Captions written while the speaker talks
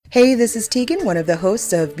Hey, this is Tegan, one of the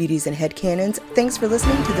hosts of Beauties and Headcanons. Thanks for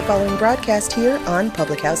listening to the following broadcast here on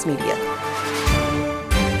Public House Media.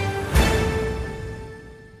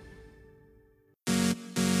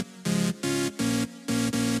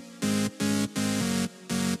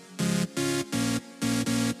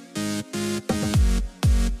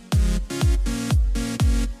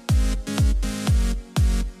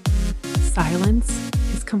 Silence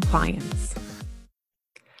is compliance.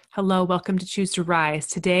 Hello, welcome to Choose to Rise.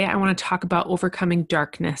 Today, I want to talk about overcoming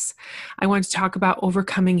darkness. I want to talk about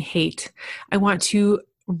overcoming hate. I want to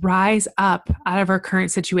rise up out of our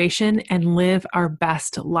current situation and live our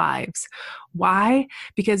best lives. Why?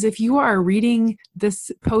 Because if you are reading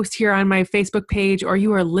this post here on my Facebook page, or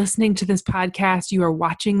you are listening to this podcast, you are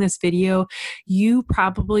watching this video, you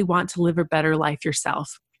probably want to live a better life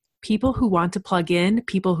yourself. People who want to plug in,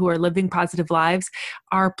 people who are living positive lives,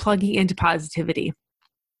 are plugging into positivity.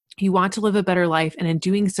 You want to live a better life, and in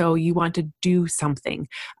doing so, you want to do something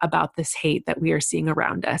about this hate that we are seeing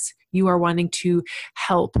around us. You are wanting to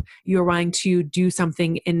help. You are wanting to do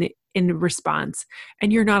something in response,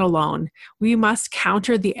 and you're not alone. We must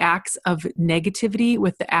counter the acts of negativity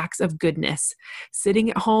with the acts of goodness. Sitting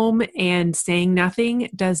at home and saying nothing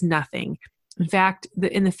does nothing. In fact,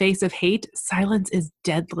 in the face of hate, silence is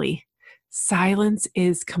deadly. Silence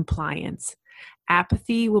is compliance.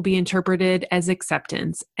 Apathy will be interpreted as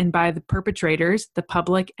acceptance, and by the perpetrators, the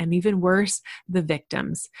public, and even worse, the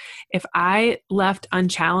victims. If left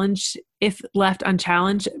unchallenged,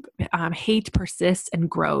 hate persists and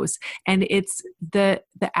grows. And it's the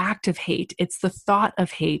act of hate. It's the thought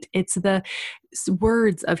of hate. It's the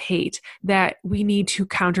words of hate that we need to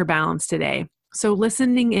counterbalance today. So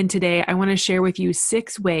listening in today, I want to share with you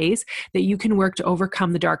 6 ways that you can work to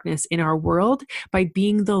overcome the darkness in our world by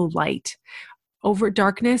being the light.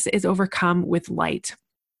 Darkness is overcome with light.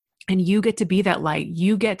 And you get to be that light.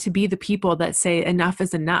 You get to be the people that say enough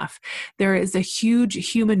is enough. There is a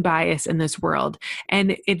huge human bias in this world,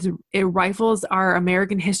 and it rifles our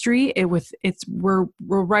American history. We're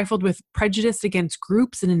rifled with prejudice against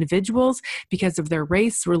groups and individuals because of their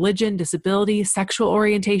race, religion, disability, sexual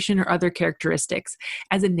orientation, or other characteristics.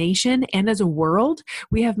 As a nation and as a world,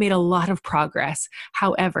 we have made a lot of progress.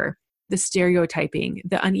 However, the stereotyping,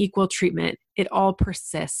 the unequal treatment, it all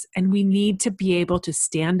persists, and we need to be able to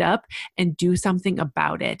stand up and do something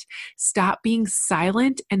about it. Stop being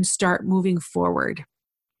silent and start moving forward.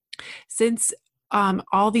 Since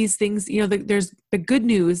all these things, there's the good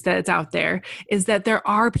news that's out there is that there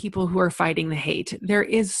are people who are fighting the hate. There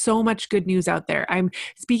is so much good news out there. I'm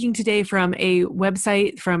speaking today from a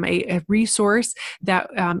website, from a resource that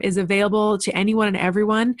is available to anyone and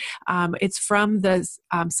everyone. It's from the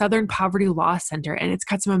Southern Poverty Law Center, and it's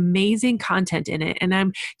got some amazing content in it. And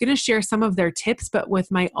I'm going to share some of their tips, but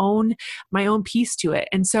with my own piece to it.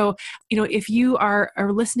 And so, if you are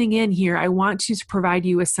listening in here, I want to provide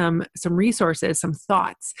you with some resources, some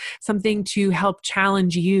thoughts, something to help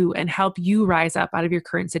challenge you and help you rise up out of your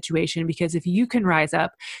current situation. Because if you can rise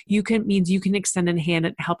up, means you can extend a hand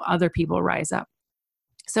and help other people rise up.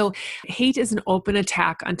 So hate is an open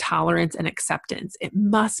attack on tolerance and acceptance. It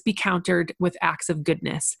must be countered with acts of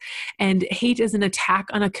goodness. And hate is an attack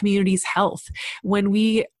on a community's health. When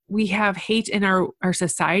we have hate in our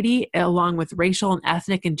society, along with racial and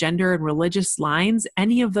ethnic and gender and religious lines,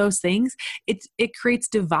 any of those things, it creates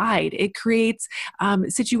divide. It creates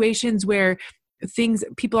situations where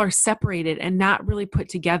people are separated and not really put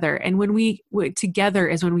together. And when we together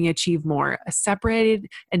is when we achieve more. Separated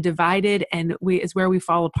and divided is where we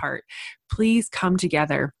fall apart. Please come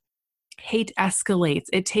together. Hate escalates.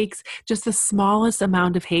 It takes just the smallest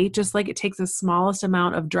amount of hate, just like it takes the smallest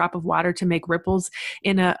amount of drop of water to make ripples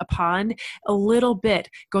in a pond. A little bit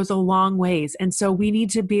goes a long ways. And so we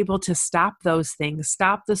need to be able to stop those things,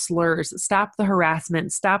 stop the slurs, stop the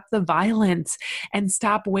harassment, stop the violence, and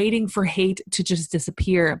stop waiting for hate to just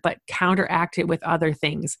disappear, but counteract it with other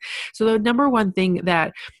things. So the number one thing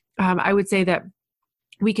that I would say that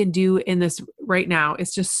we can do in this right now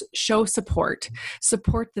is just show support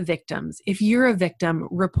the victims. If you're a victim,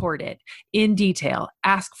 report it in detail,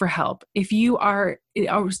 ask for help. If you are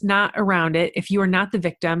not around it, if you are not the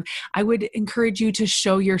victim, I would encourage you to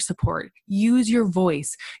show your support. Use your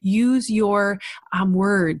voice, use your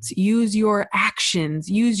words, use your actions,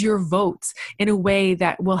 use your votes in a way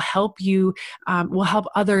that will help you, will help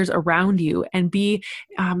others around you, and be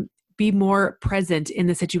be more present in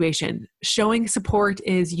the situation. Showing support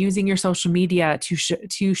is using your social media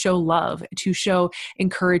to show love, to show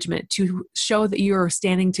encouragement, to show that you are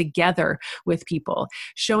standing together with people.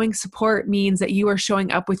 Showing support means that you are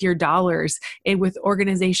showing up with your dollars and with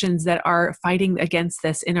organizations that are fighting against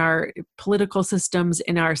this in our political systems,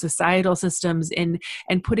 in our societal systems, and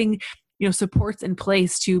putting supports in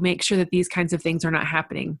place to make sure that these kinds of things are not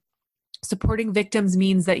happening. Supporting victims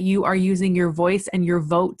means that you are using your voice and your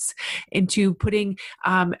votes into putting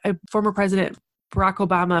a former president Barack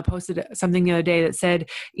Obama posted something the other day that said,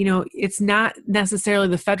 it's not necessarily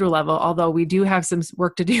the federal level, although we do have some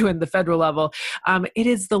work to do in the federal level. It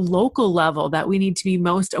is the local level that we need to be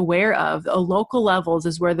most aware of. The local levels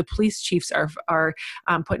is where the police chiefs are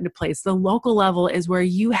put into place. The local level is where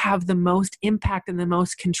you have the most impact and the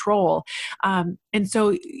most control. And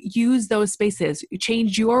so use those spaces.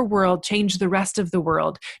 Change your world, change the rest of the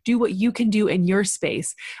world. Do what you can do in your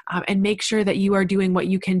space, and make sure that you are doing what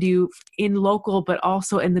you can do in local, but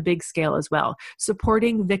also in the big scale as well.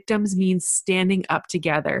 Supporting victims means standing up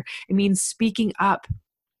together. It means speaking up.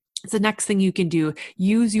 It's the next thing you can do.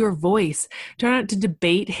 Use your voice. Try not to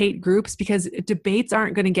debate hate groups, because debates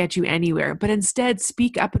aren't going to get you anywhere, but instead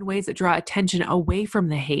speak up in ways that draw attention away from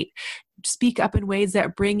the hate. Speak up in ways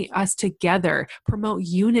that bring us together, promote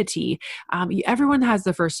unity. Everyone has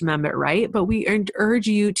the First Amendment, right? But we urge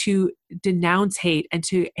you to denounce hate and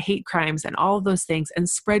to hate crimes and all of those things, and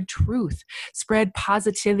spread truth, spread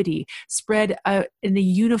positivity, spread in a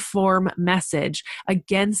uniform message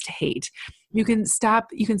against hate. You can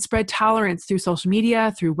spread tolerance through social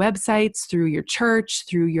media, through websites, through your church,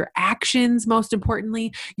 through your actions, most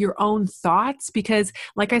importantly, your own thoughts, because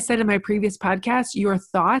like I said in my previous podcast, your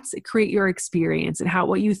thoughts create your experience, and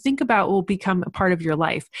what you think about will become a part of your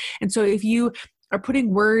life. And so if you are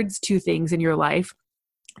putting words to things in your life,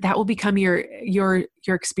 that will become your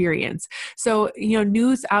experience. So,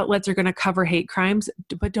 news outlets are going to cover hate crimes,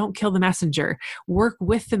 but don't kill the messenger. Work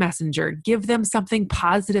with the messenger. Give them something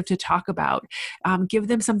positive to talk about. Give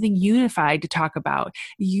them something unified to talk about.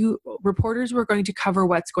 Reporters were going to cover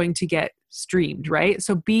what's going to get streamed, right?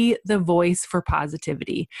 So be the voice for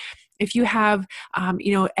positivity. If you have,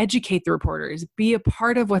 educate the reporters, be a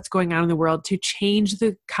part of what's going on in the world to change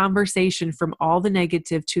the conversation from all the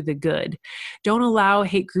negative to the good. Don't allow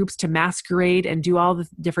hate groups to masquerade and do all the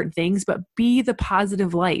different things, but be the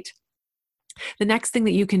positive light. The next thing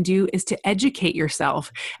that you can do is to educate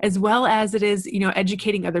yourself, as well as it is,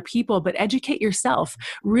 educating other people, but educate yourself.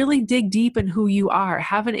 Really dig deep in who you are.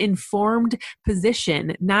 Have an informed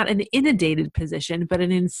position, not an inundated position, but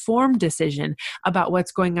an informed decision about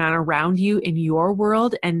what's going on around you in your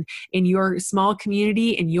world and in your small community,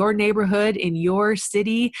 in your neighborhood, in your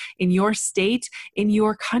city, in your state, in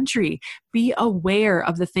your country. Be aware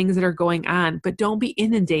of the things that are going on, but don't be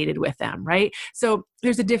inundated with them, right? So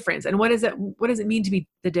there's a difference. And what does it mean to be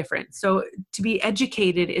the difference? So to be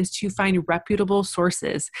educated is to find reputable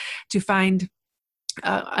sources, to find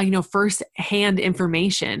first-hand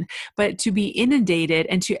information, but to be inundated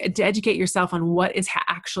and to educate yourself on what is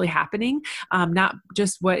actually happening, not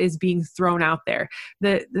just what is being thrown out there.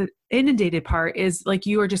 The inundated part is like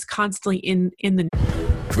you are just constantly in the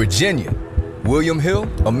Virginia. William Hill,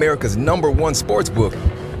 America's #1 sports book,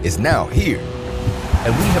 is now here.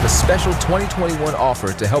 And we have a special 2021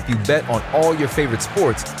 offer to help you bet on all your favorite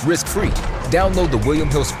sports risk-free. Download the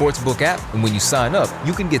William Hill Sportsbook app, and when you sign up,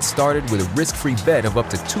 you can get started with a risk-free bet of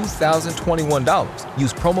up to $2,021.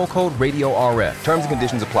 Use promo code RADIORF. Terms and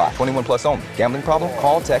conditions apply. 21 plus only. Gambling problem?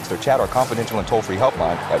 Call, text, or chat our confidential and toll-free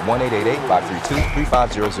helpline at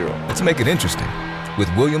 1-888-532-3500. Let's make it interesting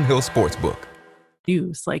with William Hill Sportsbook.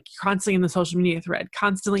 News, like constantly in the social media thread,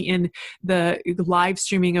 constantly in the live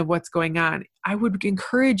streaming of what's going on. I would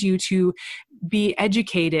encourage you to be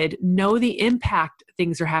educated, know the impact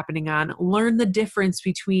things are happening on, learn the difference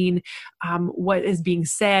between what is being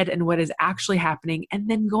said and what is actually happening, and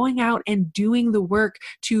then going out and doing the work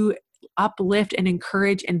to uplift and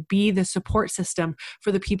encourage and be the support system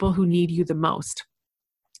for the people who need you the most.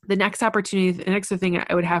 The next thing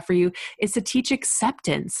I would have for you is to teach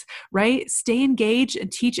acceptance, right? Stay engaged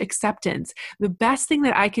and teach acceptance. The best thing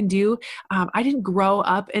that I can do, I didn't grow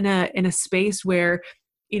up in a space where,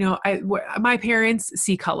 my parents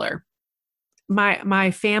see color.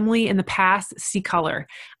 my family in the past see color.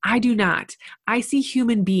 I do not. I see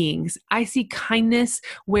human beings. I see kindness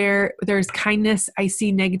where there's kindness. I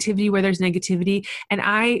see negativity where there's negativity. And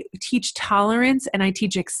I teach tolerance and I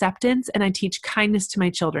teach acceptance and I teach kindness to my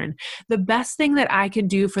children. The best thing that I can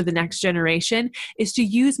do for the next generation is to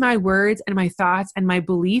use my words and my thoughts and my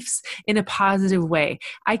beliefs in a positive way.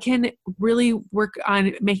 I can really work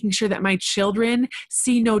on making sure that my children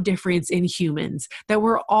see no difference in humans, that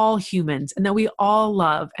we're all humans and that we all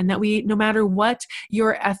love, and that we, no matter what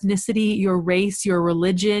your ethnicity, your race, your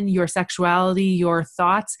religion, your sexuality, your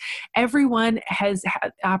thoughts, everyone has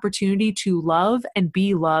had the opportunity to love and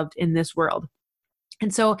be loved in this world.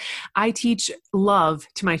 And so I teach love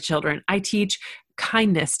to my children. I teach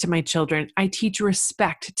kindness to my children. I teach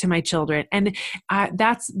respect to my children. And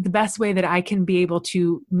that's the best way that I can be able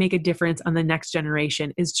to make a difference on the next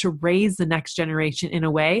generation, is to raise the next generation in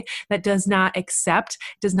a way that does not accept,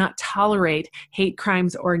 does not tolerate hate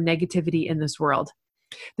crimes or negativity in this world.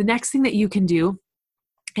 The next thing that you can do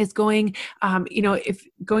is going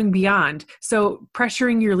beyond. So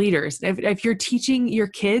pressuring your leaders. If you're teaching your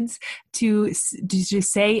kids to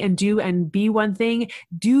say and do and be one thing,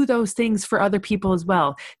 do those things for other people as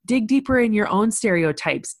well. Dig deeper in your own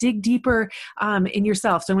stereotypes. Dig deeper in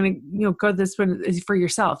yourself. So I'm going to go this one is for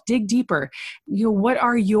yourself. Dig deeper. What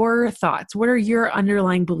are your thoughts? What are your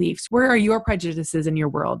underlying beliefs? Where are your prejudices in your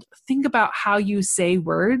world? Think about how you say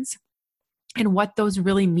words and what those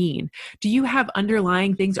really mean. Do you have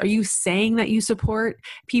underlying things? Are you saying that you support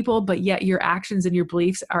people, but yet your actions and your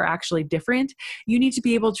beliefs are actually different? You need to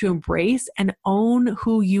be able to embrace and own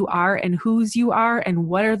who you are and whose you are and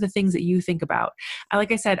what are the things that you think about.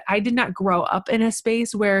 Like I said, I did not grow up in a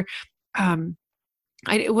space where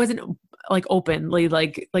it wasn't like openly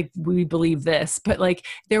like we believe this, but like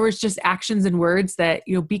there was just actions and words that,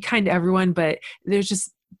 be kind to everyone, but there's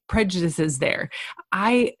just prejudices there.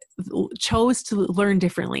 I chose to learn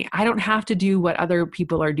differently. I don't have to do what other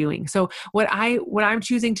people are doing. So what I'm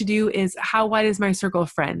choosing to do is, how wide is my circle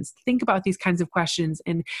of friends? Think about these kinds of questions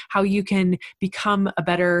and how you can become a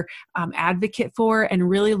better advocate for, and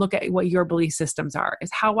really look at what your belief systems are.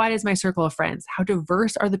 Is how wide is my circle of friends? How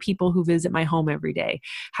diverse are the people who visit my home every day?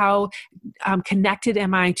 How connected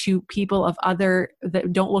am I to people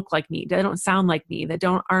that don't look like me, that don't sound like me, that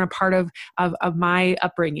aren't a part of my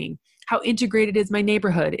upbringing? How integrated is my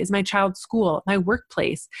neighborhood? Is my child's school, my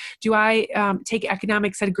workplace? Do I take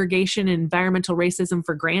economic segregation and environmental racism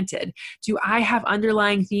for granted? Do I have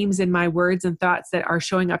underlying themes in my words and thoughts that are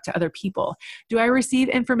showing up to other people? Do I receive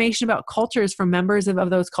information about cultures from members of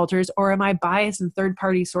those cultures, or am I biased in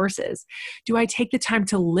third-party sources? Do I take the time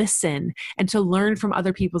to listen and to learn from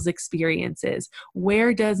other people's experiences?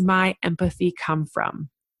 Where does my empathy come from?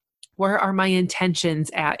 Where are my intentions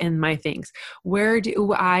at in my things? Where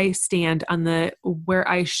do I stand on where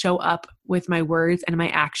I show up with my words and my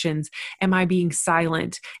actions? Am I being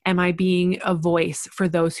silent? Am I being a voice for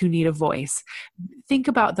those who need a voice? Think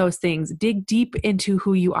about those things. Dig deep into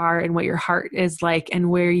who you are and what your heart is like and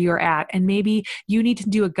where you're at. And maybe you need to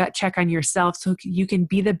do a gut check on yourself so you can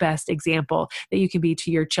be the best example that you can be to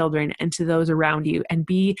your children and to those around you, and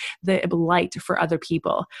be the light for other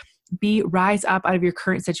people. Rise up out of your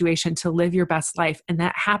current situation to live your best life. And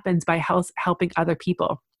that happens by helping other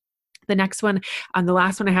people. The next one, the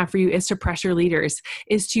last one I have for you, is to pressure leaders,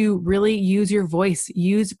 is to really use your voice,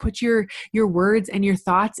 put your words and your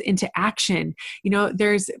thoughts into action.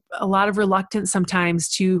 There's a lot of reluctance sometimes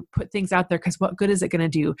to put things out there because what good is it going to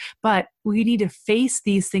do? But we need to face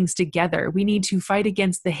these things together. We need to fight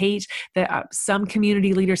against the hate that some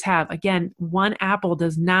community leaders have. Again, one apple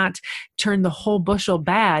does not turn the whole bushel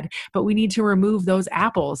bad, but we need to remove those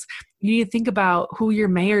apples. You need to think about who your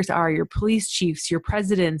mayors are, your police chiefs, your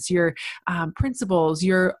presidents, your principals,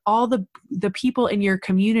 all the people in your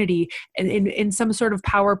community in some sort of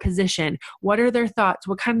power position. What are their thoughts?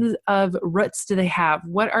 What kinds of roots do they have?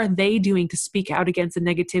 What are they doing to speak out against the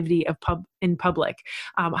negativity in public?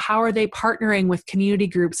 How are they partnering with community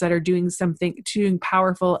groups that are doing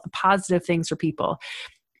powerful, positive things for people?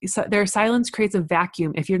 So their silence creates a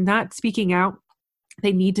vacuum. If you're not speaking out,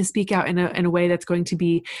 they need to speak out in a way that's going to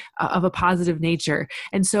be of a positive nature.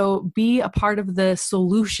 And so be a part of the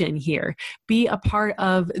solution here. Be a part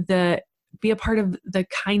of the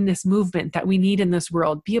kindness movement that we need in this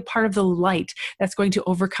world. Be a part of the light that's going to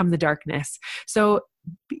overcome the darkness. So,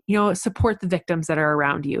 support the victims that are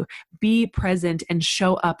around you. Be present and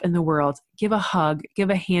show up in the world. Give a hug, give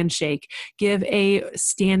a handshake, give a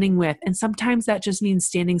standing with. And sometimes that just means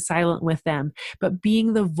standing silent with them, but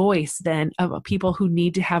being the voice then of people who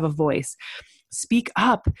need to have a voice. Speak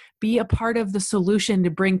up, be a part of the solution to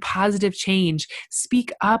bring positive change.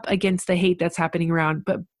 Speak up against the hate that's happening around,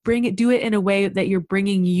 but do it in a way that you're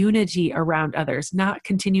bringing unity around others, not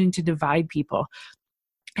continuing to divide people.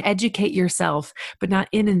 Educate yourself, but not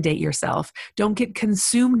inundate yourself. Don't get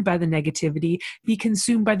consumed by the negativity. Be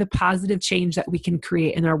consumed by the positive change that we can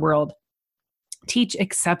create in our world. Teach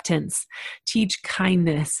acceptance, teach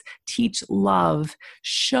kindness, teach love,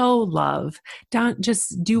 show love. Don't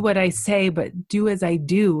just do what I say, but do as I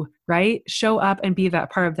do, right? Show up and be that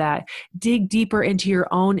part of that. Dig deeper into your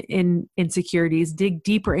own insecurities, dig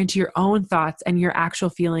deeper into your own thoughts and your actual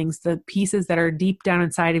feelings, the pieces that are deep down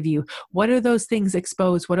inside of you. What are those things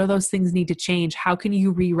exposed? What are those things need to change? How can you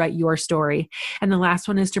rewrite your story? And the last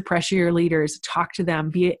one is to pressure your leaders, talk to them,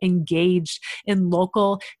 be engaged in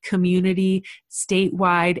local, community,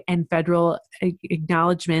 statewide, and federal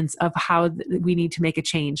acknowledgments of how we need to make a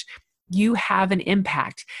change. You have an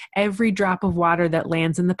impact. Every drop of water that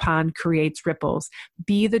lands in the pond creates ripples.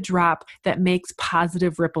 Be the drop that makes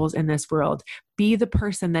positive ripples in this world. Be the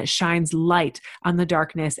person that shines light on the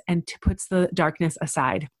darkness and puts the darkness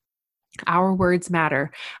aside. Our words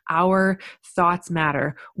matter. Our thoughts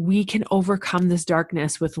matter. We can overcome this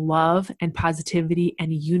darkness with love and positivity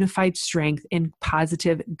and unified strength in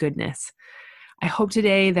positive goodness. I hope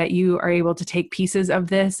today that you are able to take pieces of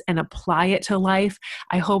this and apply it to life.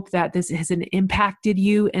 I hope that this has impacted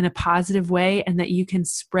you in a positive way and that you can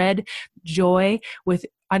spread joy with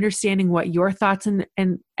understanding what your thoughts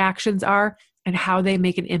and actions are and how they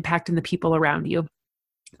make an impact in the people around you.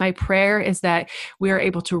 My prayer is that we are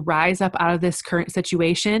able to rise up out of this current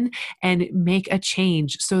situation and make a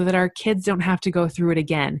change so that our kids don't have to go through it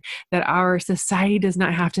again, that our society does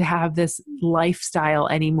not have to have this lifestyle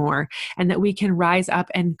anymore, and that we can rise up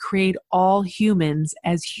and create all humans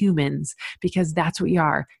as humans, because that's what we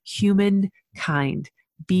are, humankind.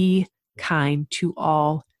 Be kind to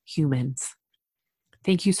all humans.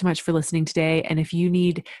 Thank you so much for listening today. And if you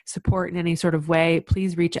need support in any sort of way,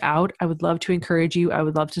 please reach out. I would love to encourage you. I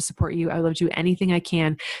would love to support you. I would love to do anything I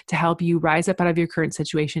can to help you rise up out of your current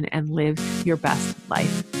situation and live your best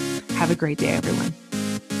life. Have a great day, everyone.